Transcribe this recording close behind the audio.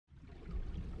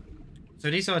So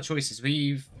these are our choices.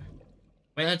 We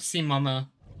went out to see Mama.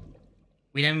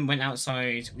 We then went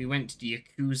outside. We went to the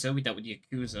Yakuza. We dealt with the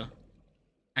Yakuza.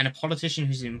 And a politician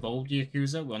who's involved in the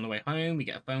Yakuza. We're on the way home. We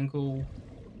get a phone call.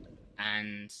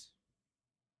 And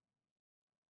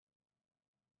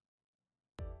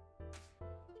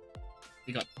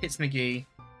we got Pitts McGee.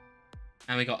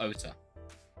 And we got Ota.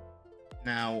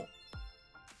 Now,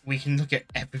 we can look at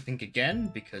everything again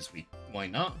because why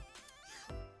not?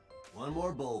 One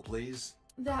more bowl, please.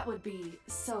 That would be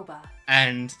soba.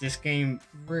 And this game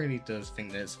really does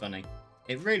think that it's funny.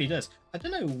 It really does. I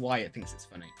don't know why it thinks it's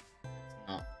funny. It's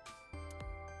not.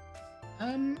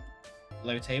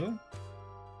 Low table.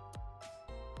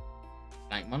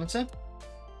 Blank monitor.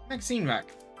 Magazine rack.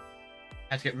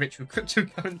 How to get rich with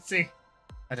cryptocurrency.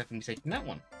 I'd definitely be taking that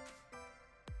one.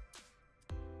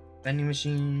 Vending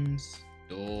machines.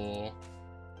 Door.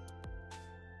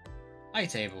 High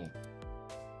table.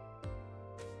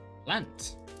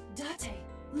 Plant. Date,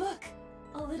 look!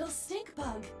 A little stink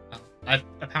bug. Oh,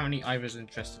 apparently I was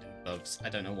interested in bugs. I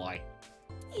don't know why.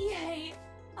 Yay!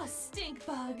 A stink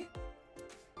bug.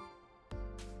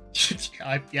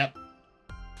 Yep.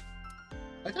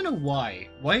 I don't know why.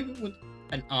 Why would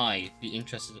an eye be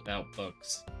interested about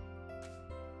bugs?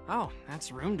 Oh,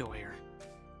 that's room wear.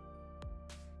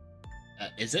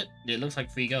 Is it? It looks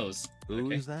like 3 girls.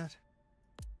 Who is that?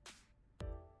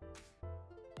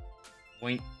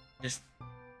 Point. Just.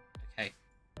 Okay.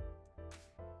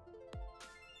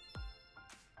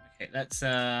 Okay, let's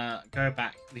go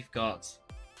back. We've got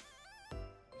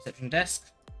reception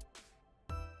desk,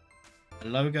 a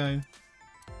logo.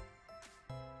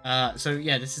 So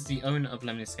yeah, this is the owner of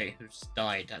Lemon Escape who's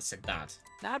died. That said that.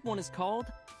 That one is called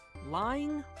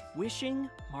Lying, Wishing,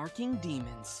 Marking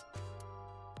Demons.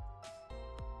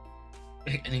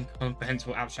 An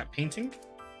incomprehensible abstract painting.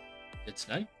 Good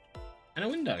to know. And a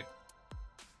window.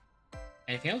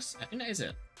 Anything else? I think that is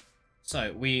it.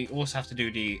 So we also have to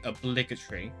do the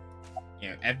obligatory. You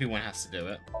know, everyone has to do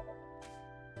it.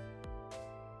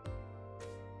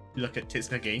 Look at Tits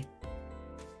McGee.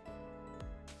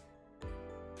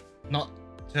 Not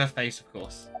to her face, of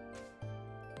course.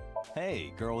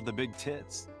 Hey, girl with the big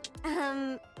tits.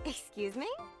 Excuse me?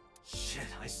 Shit,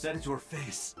 I said it to her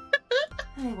face.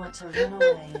 I want to run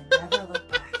away and never look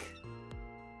back.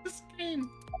 This game.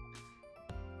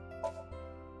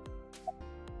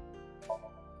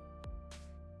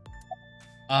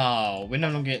 Oh, we're no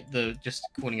longer just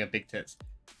calling her big tits.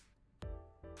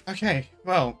 Okay,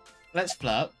 well, let's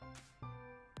flirt.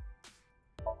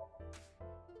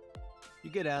 You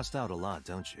get asked out a lot,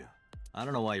 don't you? I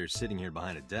don't know why you're sitting here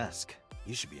behind a desk.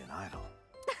 You should be an idol.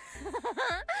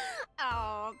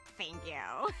 Oh, thank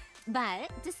you.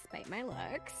 But despite my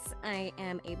looks, I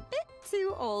am a bit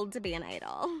too old to be an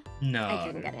idol. No. I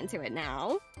couldn't get into it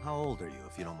now. How old are you,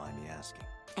 if you don't mind me asking?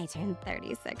 I turned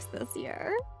 36 this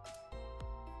year.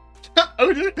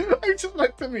 Oh, I just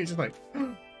looked at me, just like,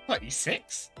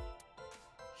 36?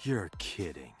 You're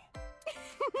kidding.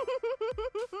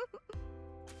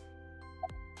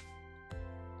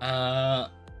 Do you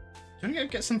want to go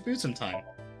get some food sometime?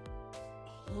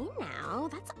 Hey now,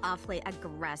 that's awfully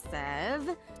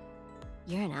aggressive.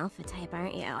 You're an alpha type,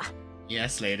 aren't you?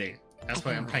 Yes, lady. That's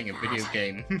why I'm playing a video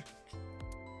game.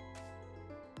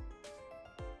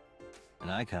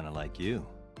 And I kind of like you.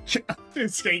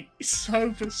 This game is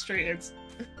so frustrated.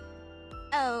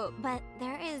 Oh, but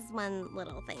there is one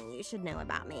little thing you should know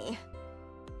about me.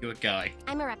 You're a guy.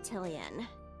 I'm a reptilian.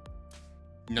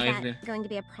 Not Is even. that going to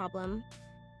be a problem?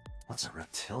 What's a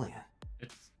reptilian?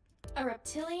 It's A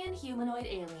reptilian humanoid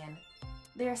alien.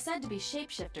 They are said to be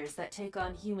shapeshifters that take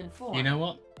on human form. You know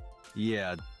what?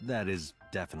 Yeah, that is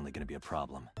definitely going to be a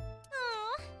problem.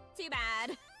 Oh, too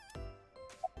bad.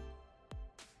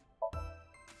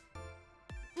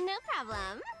 No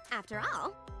problem. After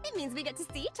all, it means we get to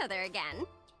see each other again.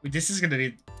 This is gonna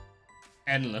be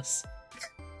endless.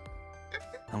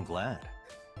 I'm glad.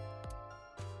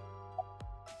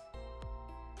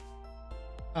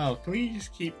 Oh, can we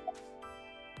just keep?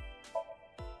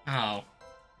 Oh,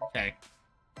 okay.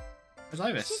 Where's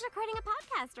Iris? She's recording a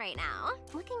podcast right now.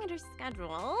 Looking at her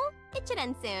schedule, it should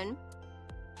end soon.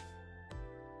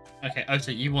 Okay,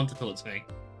 Ota, you want to talk to me?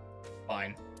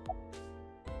 Fine.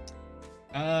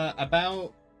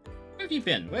 About... Where have you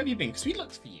been? Where have you been? Because we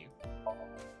looked for you.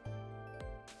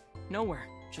 Nowhere.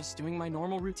 Just doing my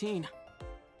normal routine.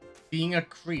 Being a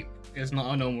creep is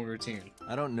not a normal routine.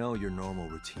 I don't know your normal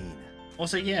routine.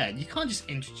 Also, yeah, you can't just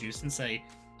introduce and say,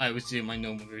 I was doing my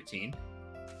normal routine.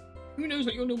 Who knows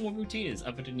what your normal routine is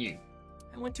other than you?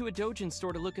 I went to a Dojin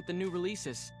store to look at the new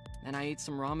releases. Then I ate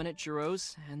some ramen at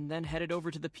Jiro's, and then headed over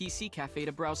to the PC cafe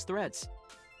to browse threads.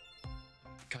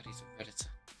 god, he's a Redditor.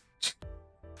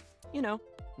 You know,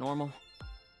 normal.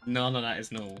 None of that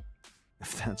is normal.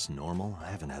 If that's normal,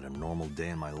 I haven't had a normal day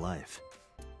in my life.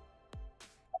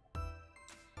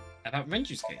 About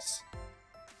Renju's case.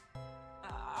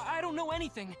 I don't know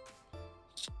anything.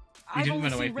 You I've didn't only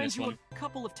run away seen from this Renju one. a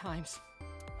couple of times.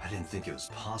 I didn't think it was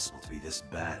possible to be this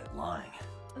bad at lying.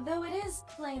 Though it is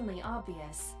plainly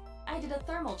obvious, I did a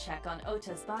thermal check on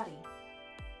Ota's body.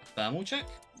 A thermal check?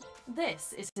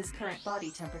 This is his current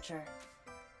body temperature.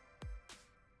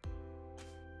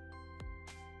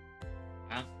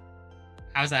 Wow.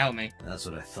 How does that help me? That's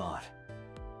what I thought.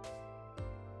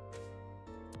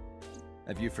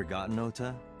 Have you forgotten,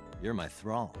 Ota? You're my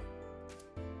thrall.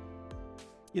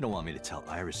 You don't want me to tell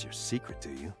Iris your secret, do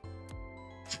you?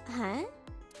 Huh?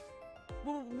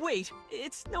 Wait,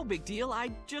 it's no big deal.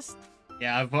 I just...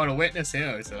 Yeah, I've got a witness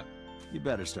here, so. You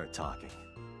better start talking.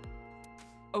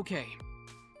 Okay.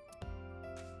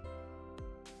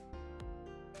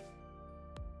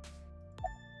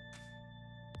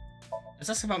 Let's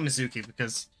ask about Mizuki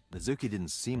because, Mizuki didn't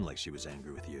seem like she was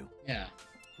angry with you. yeah.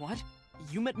 What?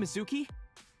 You met Mizuki?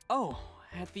 Oh,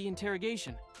 at the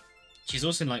interrogation. She's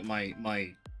also like my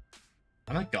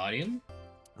I'm a guardian,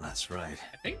 That's right.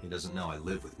 I think. He doesn't know I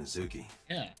live with Mizuki.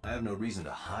 Yeah. I have no reason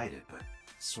to hide it, but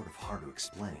it's sort of hard to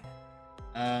explain.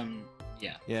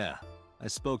 Yeah. Yeah, I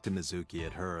spoke to Mizuki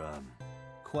at her,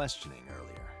 questioning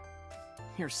earlier.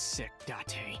 You're sick,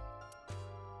 Date.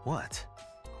 What?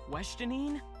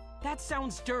 Questioning? That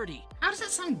sounds dirty. How does that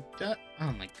sound? Oh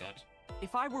my god.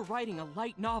 If I were writing a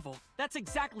light novel, that's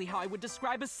exactly how I would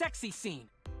describe a sexy scene.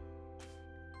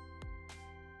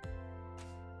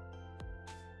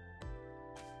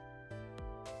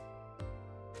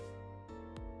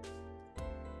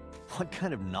 What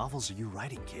kind of novels are you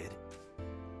writing, kid?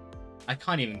 I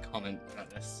can't even comment about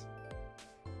this.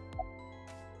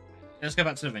 Let's go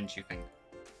back to the Renju thing.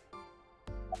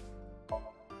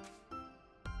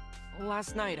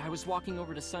 Last night, I was walking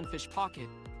over to Sunfish Pocket,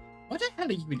 Why the hell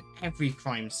are you in every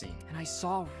crime scene? and I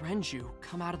saw Renju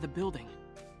come out of the building.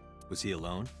 Was he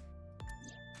alone?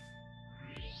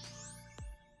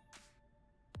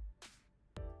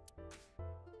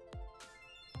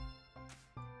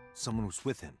 Someone was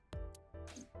with him.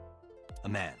 A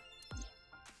man.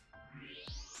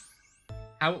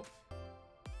 How?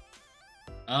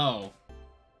 Oh.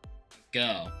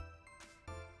 Girl.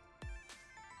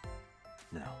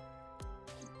 No.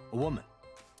 A woman.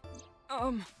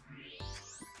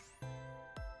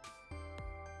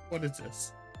 What is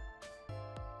this?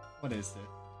 What is this?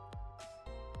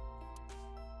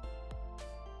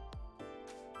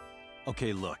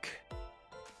 Okay, look.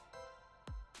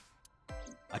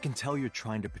 I can tell you're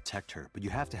trying to protect her, but you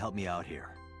have to help me out here.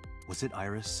 Was it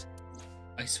Iris?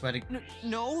 I swear to...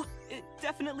 No, it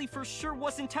definitely for sure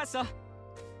wasn't Tessa.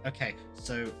 Okay,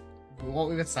 so what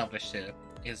we've established here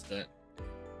is that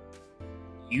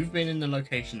you've been in the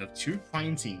location of 2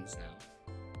 crime scenes now.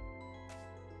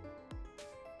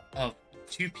 Of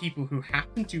 2 people who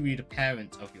happen to be the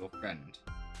parents of your friend.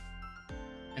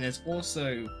 And there's also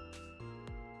an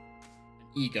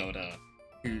ego there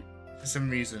who, for some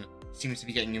reason, seems to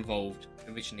be getting involved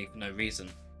originally for no reason,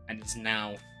 and is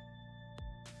now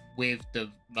with the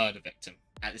murder victim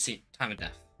at the time of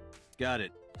death. Got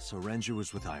it. So Renju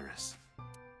was with Iris.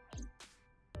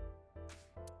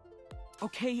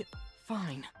 Okay,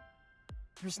 fine.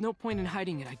 There's no point in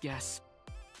hiding it, I guess.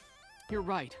 You're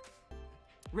right.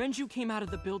 Renju came out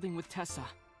of the building with Tessa.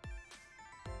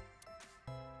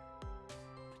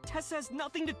 But Tessa has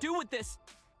nothing to do with this!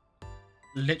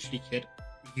 Literally, kid,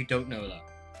 you don't know that.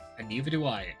 And neither do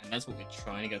I, and that's what we're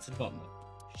trying to get to the bottom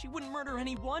of. She wouldn't murder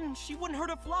anyone, she wouldn't hurt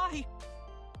a fly!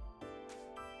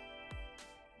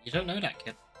 You don't know that,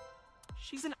 kid.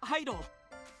 She's an idol!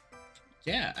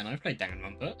 Yeah, and I played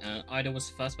Danganronpa, and Ida was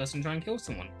the first person to try and kill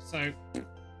someone, so...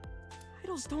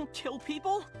 Idols don't kill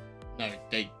people! No,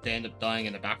 they end up dying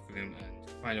in the bathroom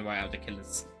and trying to write out the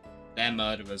killer's, their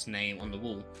murderer's name on the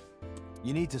wall.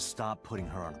 You need to stop putting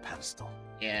her on a pedestal.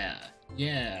 Yeah,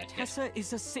 kid. Tessa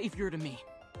is a savior to me.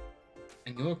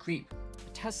 And you're a creep.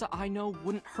 The Tessa I know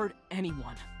wouldn't hurt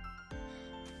anyone.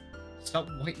 Stop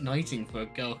white knighting for a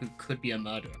girl who could be a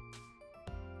murderer.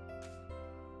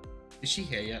 Is she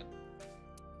here yet?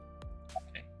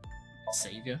 Okay.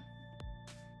 Savior?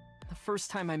 The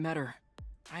first time I met her,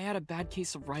 I had a bad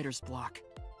case of writer's block.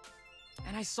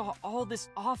 And I saw all this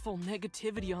awful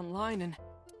negativity online, and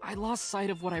I lost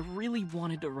sight of what I really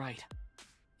wanted to write.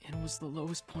 It was the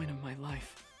lowest point of my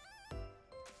life.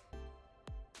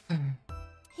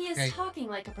 He is Okay. talking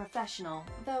like a professional,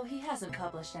 though he hasn't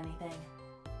published anything.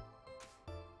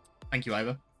 Thank you,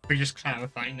 Ivor, for just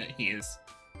clarifying that he is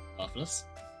worthless.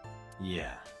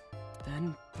 Yeah.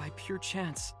 Then, by pure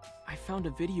chance, I found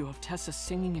a video of Tessa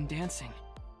singing and dancing.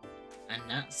 And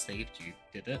that saved you,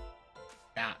 did it?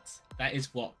 That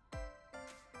is what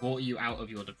brought you out of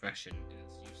your depression,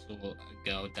 is you saw a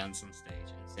girl dance on stage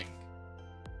and sing.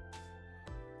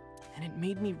 And it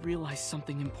made me realize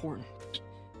something important.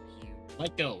 You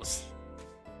like girls.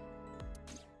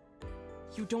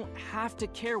 You don't have to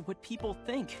care what people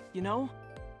think, you know?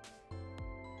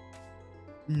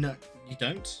 No, you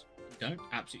don't. You don't.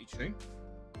 Absolutely true.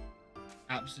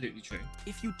 Absolutely true.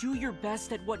 If you do your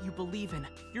best at what you believe in,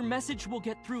 your message will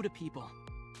get through to people.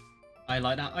 I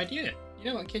like that idea. You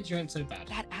know what, kids, you ain't so bad.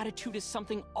 That attitude is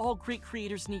something all great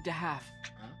creators need to have.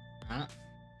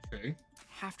 True.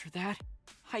 After that,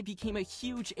 I became a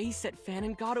huge A-Set fan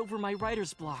and got over my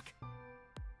writer's block.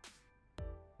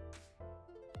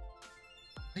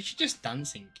 Is she just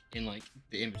dancing in, like,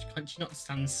 the image? Can't she not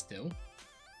stand still?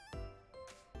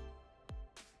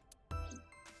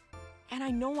 And I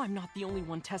know I'm not the only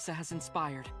one Tessa has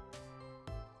inspired.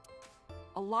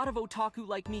 A lot of otaku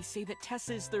like me say that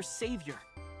Tessa is their savior.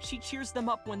 She cheers them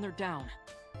up when they're down.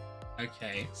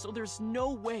 Okay. So there's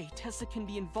no way Tessa can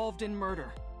be involved in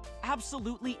murder.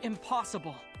 Absolutely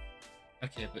impossible.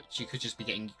 Okay, but she could just be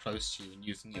getting close to you and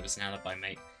using you as an alibi,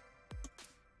 mate.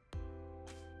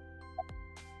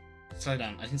 Slow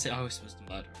down. I didn't say I was supposed to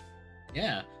murder her.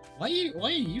 Yeah. Why are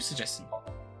you suggesting?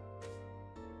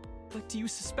 But do you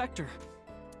suspect her?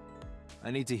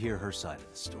 I need to hear her side of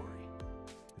the story.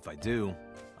 If I do,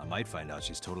 I might find out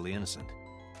she's totally innocent.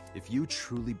 If you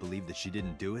truly believe that she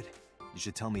didn't do it, you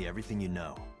should tell me everything you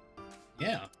know.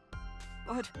 Yeah.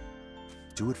 But...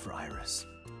 Do it for Iris.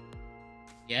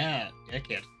 Yeah,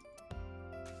 kid.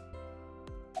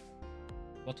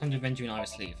 What time did Renju and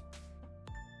Iris leave?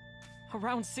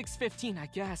 around 6:15, I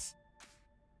guess.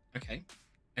 Okay.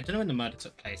 I don't know when the murder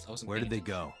took place. I wasn't. Where did they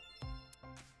go?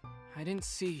 I didn't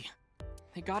see.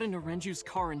 They got into Renju's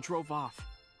car and drove off.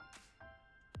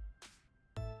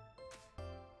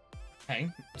 Okay,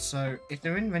 so if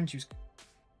they're in Renju's...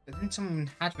 But then someone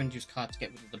had Renju's car to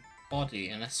get rid of the body,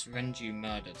 unless Renju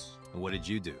murdered. And what did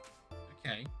you do?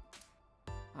 Okay.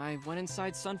 I went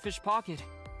inside Sunfish Pocket,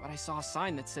 but I saw a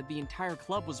sign that said the entire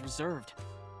club was reserved.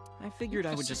 I figured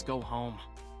I would just go home.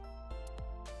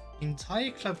 The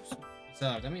entire club was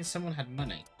reserved. That means someone had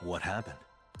money. What happened?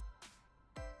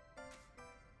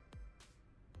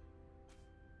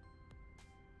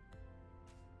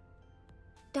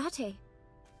 Date.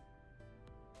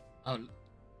 Oh,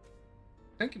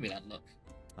 don't give me that look.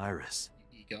 Iris,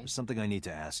 You go. there's something I need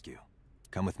to ask you.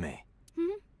 Come with me.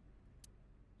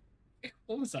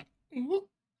 What was that? Whoop.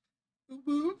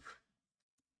 Whoop.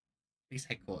 These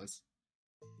headquarters.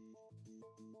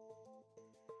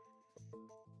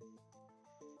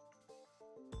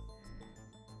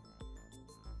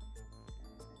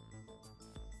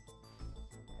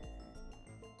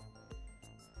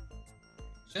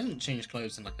 She hasn't changed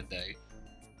clothes in like a day.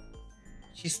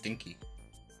 She's stinky.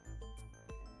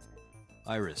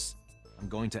 Iris, I'm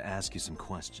going to ask you some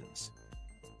questions.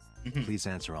 Please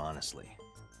answer honestly.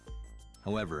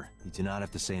 However, you do not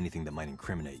have to say anything that might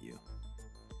incriminate you.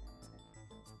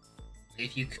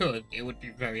 If you could, it would be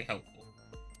very helpful.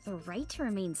 The right to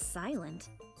remain silent?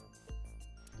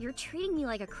 You're treating me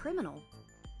like a criminal.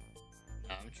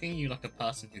 No, I'm treating you like a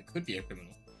person who could be a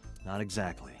criminal. Not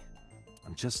exactly.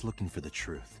 I'm just looking for the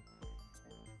truth.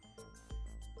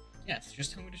 Yes,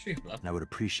 just tell me the truth, love. And I would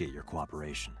appreciate your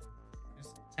cooperation.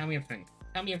 Just tell me everything.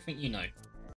 Tell me everything you know.